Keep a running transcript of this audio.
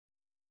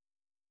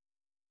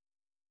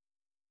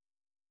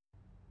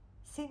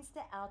Since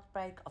the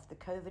outbreak of the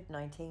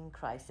COVID-19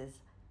 crisis,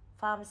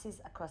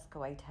 pharmacies across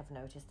Kuwait have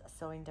noticed a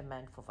soaring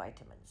demand for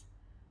vitamins.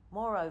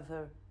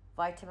 Moreover,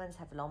 vitamins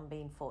have long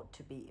been thought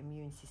to be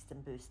immune system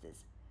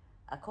boosters.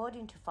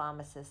 According to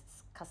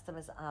pharmacists,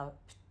 customers are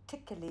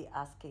particularly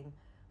asking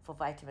for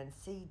vitamin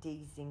C,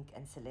 D, zinc,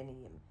 and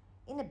selenium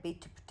in a bid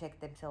to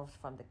protect themselves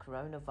from the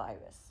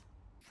coronavirus.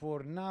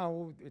 For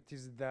now, it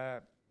is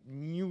the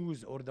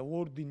news or the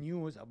world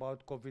news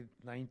about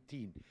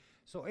COVID-19.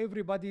 So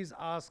everybody is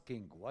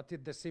asking what are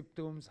the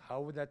symptoms,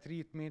 how the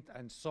treatment,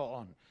 and so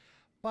on.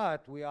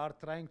 But we are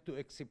trying to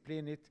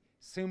explain it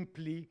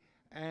simply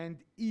and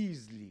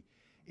easily.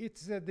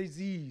 It's a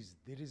disease.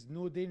 There is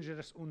no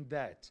dangerous on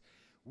that.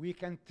 We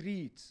can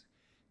treat.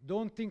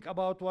 Don't think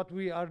about what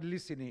we are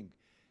listening.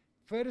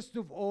 First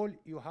of all,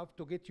 you have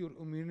to get your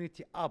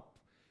immunity up.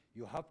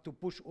 You have to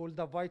push all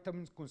the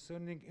vitamins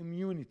concerning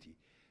immunity.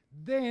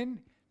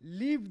 Then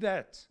leave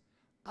that.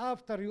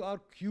 After you are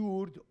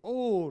cured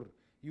or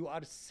you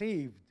are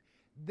saved,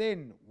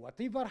 then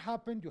whatever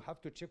happened, you have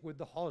to check with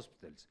the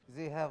hospitals.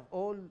 They have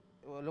all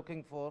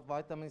looking for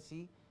vitamin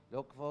C,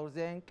 look for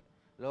zinc,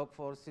 look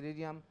for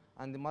selenium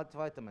and the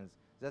multivitamins.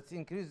 That's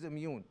increased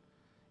immune.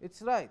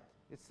 It's right.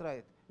 It's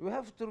right. We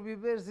have to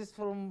prepare this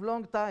from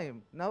long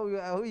time. Now we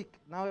are weak.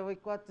 Now we're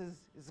weak. What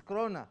is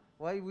corona?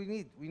 Why we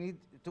need? We need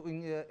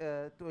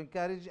to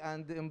encourage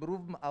and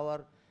improve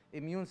our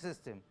immune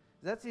system.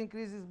 That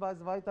increases by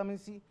vitamin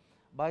C,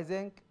 by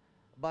zinc,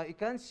 by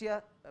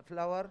acacia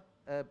flower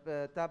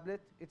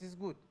tablet. It is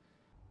good.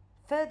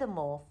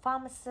 Furthermore,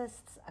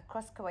 pharmacists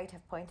across Kuwait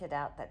have pointed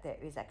out that there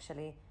is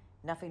actually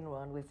nothing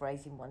wrong with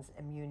raising one's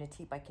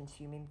immunity by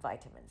consuming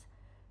vitamins,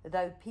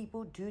 though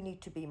people do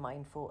need to be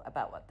mindful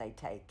about what they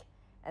take,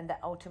 and that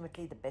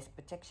ultimately the best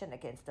protection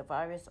against the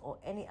virus or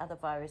any other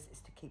virus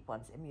is to keep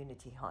one's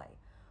immunity high.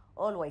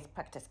 Always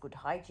practice good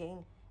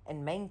hygiene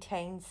and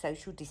maintain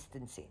social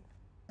distancing.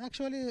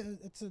 Actually,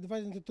 it's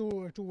divided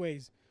into two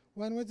ways.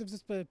 One way, if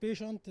this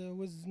patient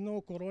with no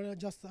corona,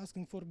 just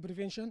asking for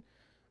prevention,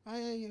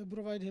 I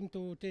provide him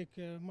to take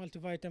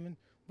multivitamin,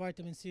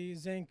 vitamin C,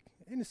 zinc,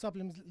 any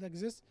supplements like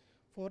this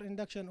for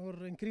induction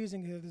or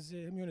increasing his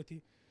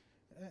immunity.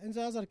 In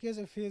the other case,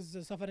 if he's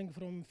suffering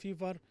from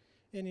fever,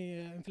 any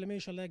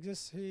inflammation like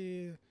this,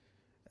 he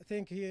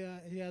think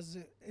he has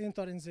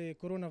entered in the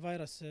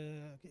coronavirus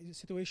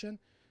situation.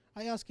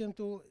 I ask him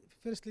to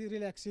firstly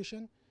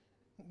relaxation,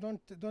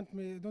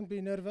 don't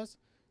be nervous,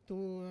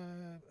 to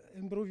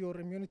improve your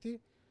immunity.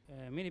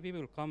 Many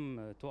people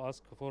come to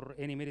ask for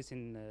any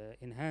medicine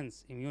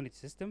enhance immunity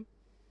system,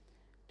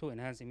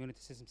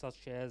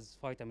 such as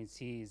vitamin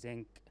C,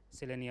 zinc,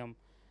 selenium,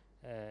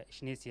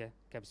 echinacea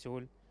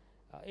capsule,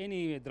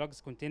 any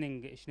drugs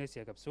containing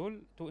echinacea capsule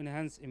to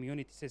enhance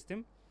immunity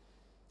system,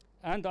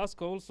 and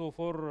ask also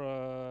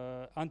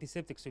for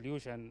antiseptic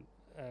solution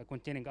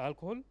containing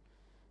alcohol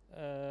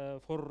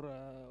for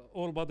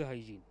all body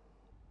hygiene.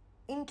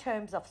 In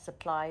terms of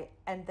supply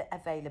and the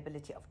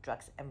availability of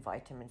drugs and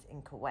vitamins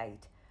in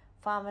Kuwait,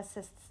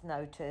 pharmacists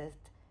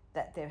noticed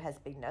that there has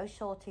been no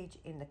shortage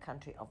in the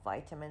country of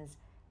vitamins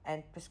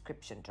and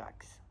prescription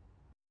drugs.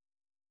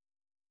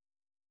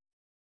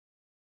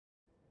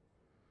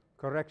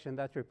 Correction,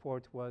 that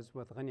report was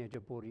with Ghania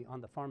Jabouri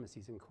on the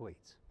pharmacies in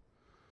Kuwait.